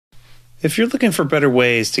If you're looking for better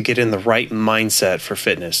ways to get in the right mindset for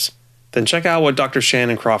fitness, then check out what Dr.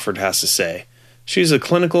 Shannan Crawford has to say. She's a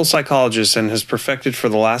clinical psychologist and has perfected for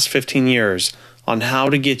the last 15 years on how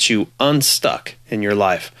to get you unstuck in your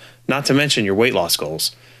life, not to mention your weight loss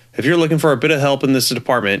goals. If you're looking for a bit of help in this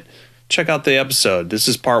department, check out the episode. This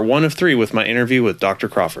is part 1 of 3 with my interview with Dr.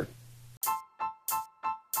 Crawford.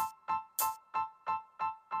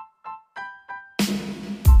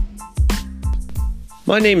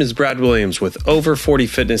 My name is Brad Williams with Over 40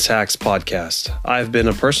 Fitness Hacks podcast. I've been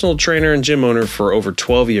a personal trainer and gym owner for over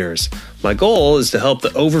 12 years. My goal is to help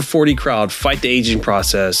the over 40 crowd fight the aging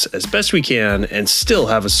process as best we can and still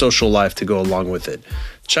have a social life to go along with it.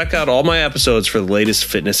 Check out all my episodes for the latest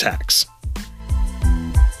fitness hacks.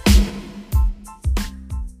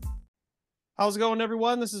 How's it going,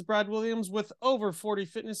 everyone? This is Brad Williams with Over 40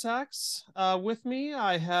 Fitness Hacks. With me,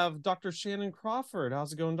 I have Dr. Shannan Crawford.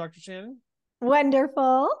 How's it going, Dr. Shannan?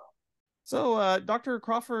 Wonderful. So Dr.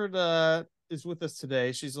 Crawford is with us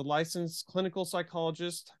today. She's a licensed clinical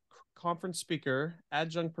psychologist, conference speaker,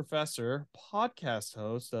 adjunct professor, podcast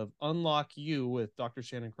host of Unlock You with Dr.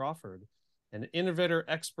 Shannan Crawford, an innovator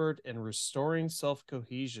expert in restoring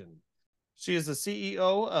self-cohesion. She is the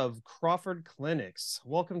CEO of Crawford Clinics.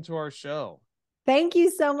 Welcome to our show. Thank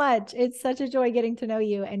you so much. It's such a joy getting to know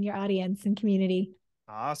you and your audience and community.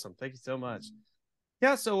 Awesome. Thank you so much.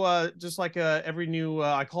 Yeah, so just like every new,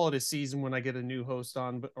 I call it a season when I get a new host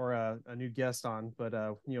on, or a new guest on. But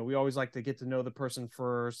we always like to get to know the person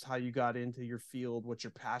first, how you got into your field, what you're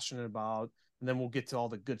passionate about, and then we'll get to all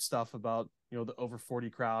the good stuff about the over 40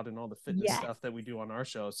 crowd and all the fitness stuff that we do on our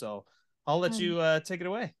show. So I'll let you take it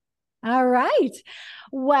away. All right.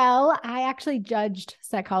 Well, I actually judged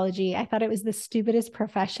psychology. I thought it was the stupidest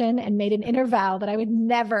profession and made an inner vow that I would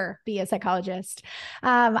never be a psychologist.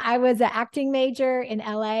 I was an acting major in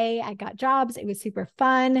LA. I got jobs. It was super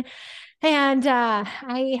fun. And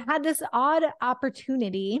I had this odd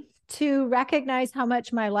opportunity to recognize how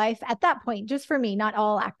much my life at that point, just for me, not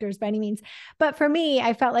all actors by any means, but for me,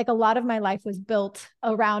 I felt like a lot of my life was built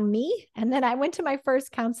around me. And then I went to my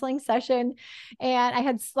first counseling session and I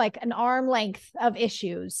had like an arm length of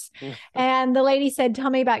issues. And the lady said, "Tell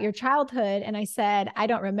me about your childhood." And I said, "I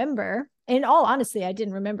don't remember." In all honesty, I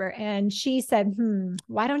didn't remember. And she said,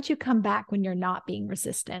 "Why don't you come back when you're not being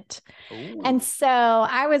resistant?" Ooh. And so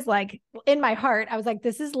I was like, in my heart, I was like,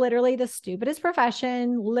 this is literally the stupidest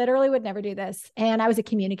profession, literally would never do this. And I was a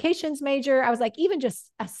communications major. I was like, even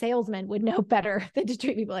just a salesman would know better than to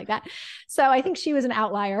treat people like that. So I think she was an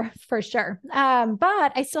outlier for sure.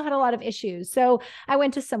 But I still had a lot of issues. So I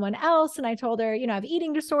went to someone else and I told her, I have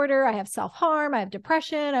eating disorder, I have self-harm, I have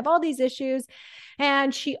depression, I have all these issues.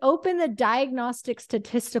 And she opened the diagnostic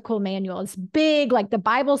statistical manual. It's big, like the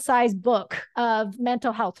Bible-sized book of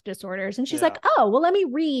mental health disorders. And she's like, "Oh, well, let me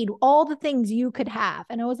read all the things you could have."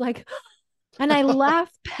 And I was like, and I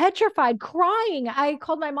left petrified, crying. I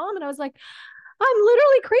called my mom and I was like, "I'm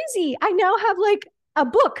literally crazy. I now have like a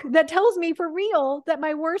book that tells me for real that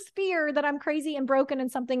my worst fear that I'm crazy and broken and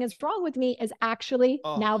something is wrong with me is actually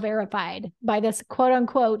now verified by this quote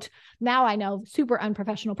unquote, now I know, super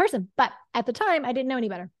unprofessional person." But at the time I didn't know any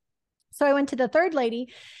better. So I went to the third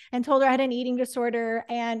lady and told her I had an eating disorder.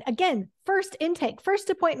 And again, first intake, first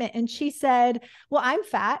appointment. And she said, "Well, I'm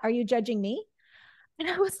fat. Are you judging me?" And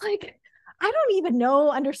I was like, I don't even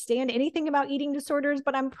understand anything about eating disorders,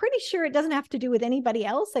 but I'm pretty sure it doesn't have to do with anybody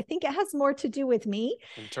else. I think it has more to do with me.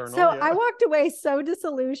 Internal, so I walked away so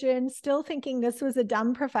disillusioned, still thinking this was a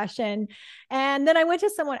dumb profession. And then I went to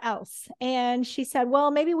someone else and she said, "Well,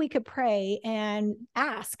 maybe we could pray and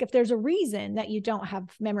ask if there's a reason that you don't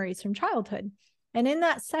have memories from childhood." And in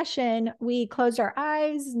that session, we closed our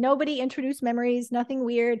eyes. Nobody introduced memories, nothing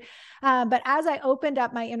weird. But as I opened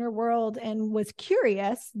up my inner world and was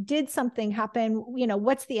curious, did something happen?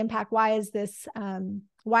 What's the impact? Why is this?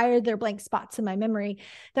 Why are there blank spots in my memory?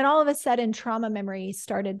 Then all of a sudden, trauma memories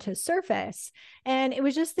started to surface. And it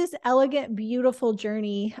was just this elegant, beautiful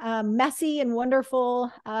journey, messy and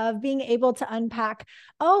wonderful, of being able to unpack,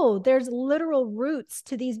 there's literal roots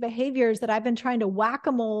to these behaviors that I've been trying to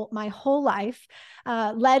whack-a-mole my whole life,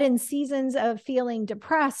 led in seasons of feeling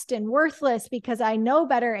depressed and worthless because I know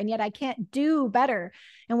better and yet I can't do better.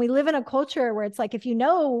 And we live in a culture where it's like, if you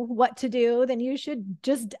know what to do, then you should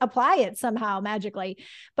just apply it somehow magically.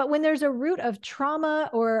 But when there's a root of trauma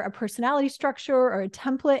or a personality structure or a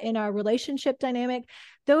template in our relationship dynamic,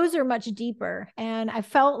 those are much deeper. And I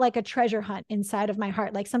felt like a treasure hunt inside of my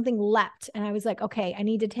heart, like something leapt. And I was like, okay, I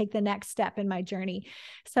need to take the next step in my journey.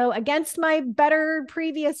 So against my better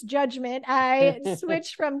previous judgment, I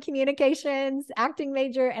switched from communications, acting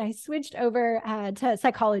major, and I switched over to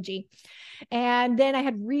psychology. And then I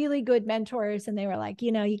had really good mentors, and they were like,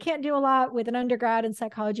 you can't do a lot with an undergrad in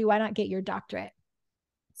psychology. Why not get your doctorate?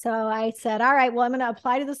 So I said, all right, well, I'm going to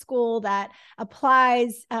apply to the school that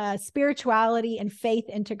applies spirituality and faith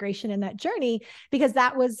integration in that journey, because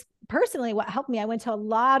that was personally what helped me. I went to a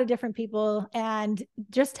lot of different people, and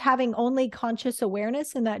just having only conscious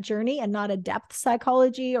awareness in that journey and not a depth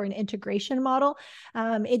psychology or an integration model,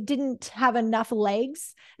 it didn't have enough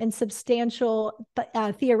legs and substantial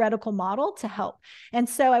theoretical model to help. And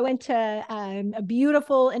so I went to a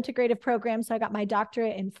beautiful integrative program. So I got my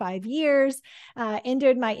doctorate in 5 years,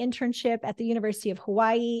 ended my internship at the University of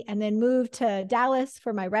Hawaii, and then moved to Dallas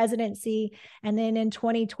for my residency. And then in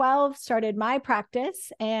 2012, started my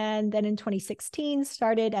practice. And then in 2016,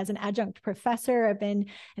 started as an adjunct professor. I've been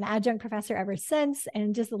an adjunct professor ever since,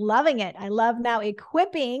 and just loving it. I love now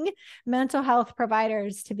equipping mental health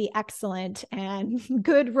providers to be excellent and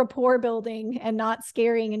good rapport building, and not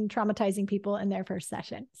scaring and traumatizing people in their first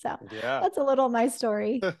session. So that's a little of my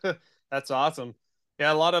story. That's awesome.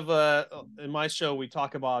 Yeah, a lot of in my show we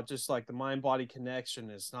talk about just like the mind-body connection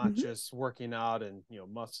is not just working out and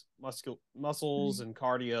muscles and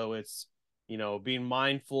cardio. It's being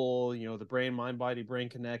mindful, the brain, mind, body, brain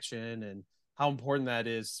connection, and how important that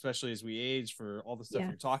is, especially as we age, for all the stuff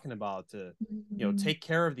you're talking about, to take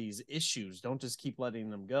care of these issues. Don't just keep letting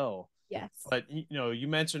them go. Yes. But you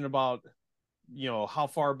mentioned about how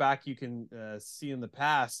far back you can see in the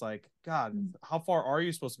past. Like, God, how far are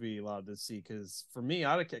you supposed to be allowed to see? Because for me,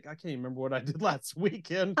 I can't even remember what I did last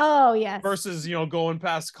weekend. Oh yes. Versus going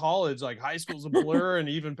past college. Like, high school's a blur, and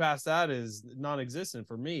even past that is non-existent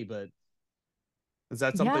for me. But is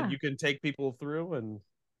that something you can take people through? And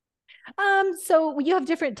so you have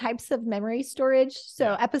different types of memory storage.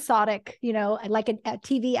 So episodic, like a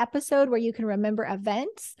TV episode where you can remember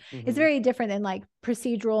events is very different than like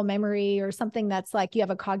procedural memory, or something that's like you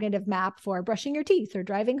have a cognitive map for brushing your teeth or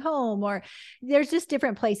driving home, or there's just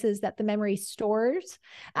different places that the memory stores.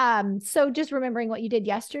 So just remembering what you did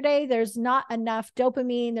yesterday, there's not enough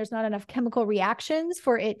dopamine, there's not enough chemical reactions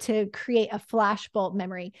for it to create a flashbulb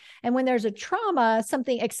memory. And when there's a trauma,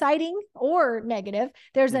 something exciting or negative,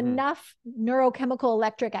 there's enough neurochemical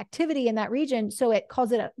electric activity in that region. So it's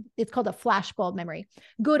called a flashbulb memory,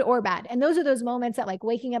 good or bad. And those are those moments that, like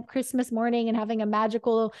waking up Christmas morning and having a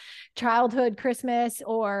magical childhood Christmas,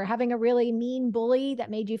 or having a really mean bully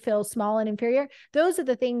that made you feel small and inferior. Those are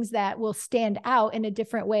the things that will stand out in a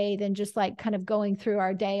different way than just like kind of going through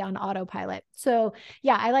our day on autopilot. So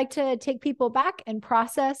yeah, I like to take people back and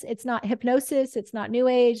process. It's not hypnosis, it's not new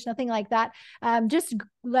age, nothing like that. Just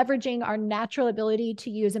leveraging our natural ability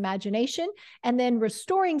to use imagination, and then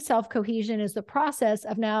restoring self-cohesion is the process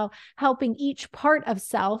of now helping each part of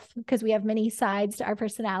self, because we have many sides to our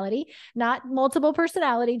personality, not multiple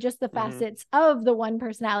personality, just the facets of the one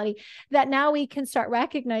personality, that now we can start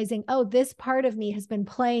recognizing, oh, this part of me has been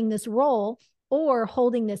playing this role or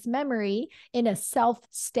holding this memory in a self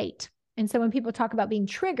state. And so when people talk about being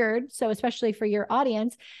triggered, so especially for your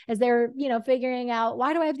audience, as they're, figuring out,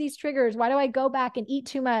 why do I have these triggers? Why do I go back and eat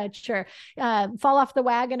too much, or fall off the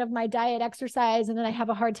wagon of my diet, exercise, and then I have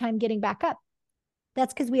a hard time getting back up?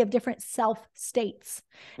 That's because we have different self states.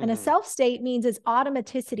 And a self state means it's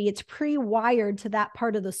automaticity. It's pre-wired to that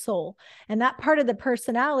part of the soul. And that part of the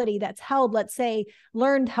personality that's held, let's say,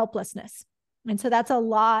 learned helplessness. And so that's a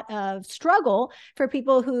lot of struggle for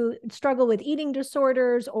people who struggle with eating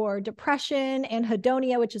disorders or depression,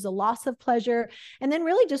 anhedonia, which is a loss of pleasure, and then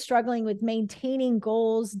really just struggling with maintaining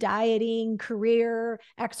goals, dieting, career,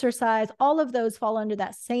 exercise. All of those fall under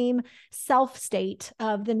that same self state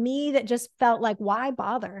of the me that just felt like, why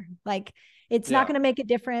bother? Like, it's not going to make a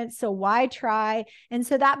difference. So why try? And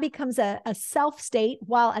so that becomes a self state,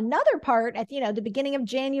 while another part at, the beginning of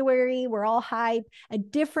January, we're all hype, a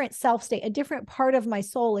different self state, a different part of my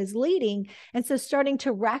soul is leading. And so starting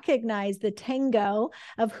to recognize the tango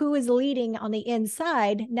of who is leading on the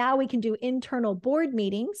inside. Now we can do internal board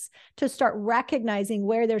meetings to start recognizing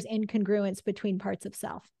where there's incongruence between parts of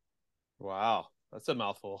self. Wow. That's a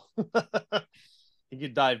mouthful. You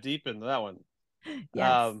could dive deep into that one.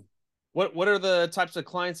 Yes. What are the types of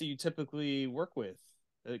clients that you typically work with?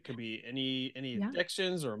 It could be any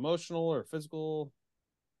addictions, or emotional or physical.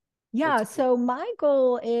 Yeah. So my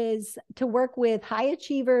goal is to work with high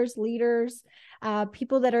achievers, leaders,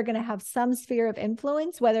 people that are going to have some sphere of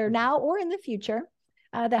influence, whether now or in the future,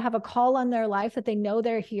 that have a call on their life that they know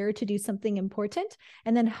they're here to do something important,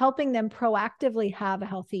 and then helping them proactively have a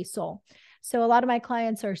healthy soul. So a lot of my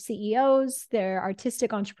clients are CEOs, they're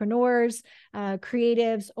artistic entrepreneurs,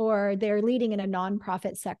 creatives, or they're leading in a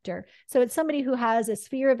nonprofit sector. So it's somebody who has a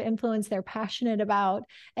sphere of influence they're passionate about.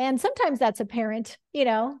 And sometimes that's a parent,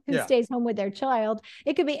 who stays home with their child.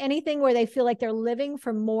 It could be anything where they feel like they're living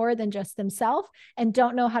for more than just themselves and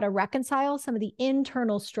don't know how to reconcile some of the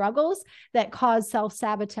internal struggles that cause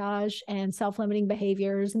self-sabotage and self-limiting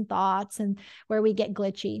behaviors and thoughts, and where we get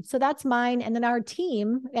glitchy. So that's mine. And then our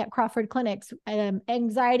team at Crawford Clinics,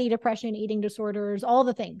 anxiety, depression, eating disorders, all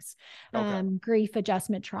the things, grief,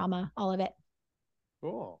 adjustment, trauma, all of it.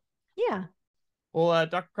 Cool. Yeah. Well,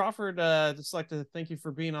 Dr. Crawford, just like to thank you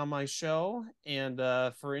for being on my show. And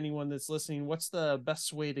for anyone that's listening, what's the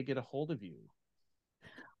best way to get a hold of you?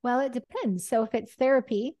 Well, it depends. So if it's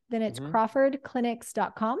therapy, then it's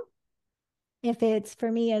crawfordclinics.com. If it's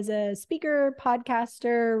for me as a speaker,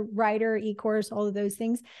 podcaster, writer, e-course, all of those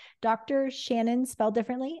things, Dr. Shannan, spelled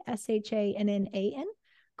differently, Shannan,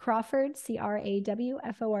 Crawford,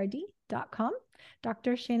 CRAWFORD.com.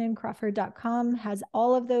 DrShannonCrawford.com has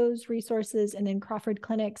all of those resources. And then Crawford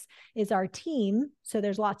Clinics is our team. So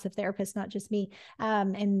there's lots of therapists, not just me.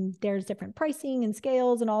 And there's different pricing and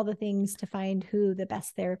scales and all the things to find who the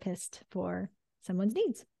best therapist for someone's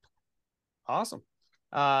needs. Awesome.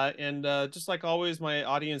 And just like always, my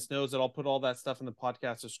audience knows that I'll put all that stuff in the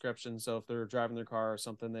podcast description. So if they're driving their car or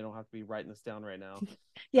something, they don't have to be writing this down right now.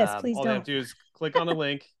 Yes, please all don't. they have to do is click on a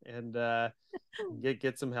link and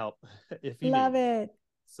get some help if you Love need it.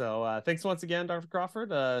 So thanks once again, Dr.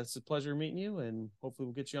 Crawford. It's a pleasure meeting you, and hopefully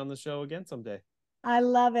we'll get you on the show again someday. I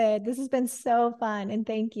love it. This has been so fun, and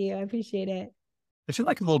thank you. I appreciate it. If you'd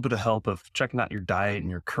like a little bit of help of checking out your diet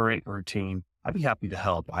and your current routine, I'd be happy to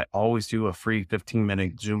help. I always do a free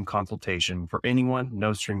 15-minute Zoom consultation for anyone,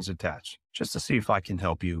 no strings attached, just to see if I can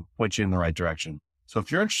help you, point you in the right direction. So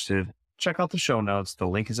if you're interested, check out the show notes. The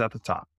link is at the top.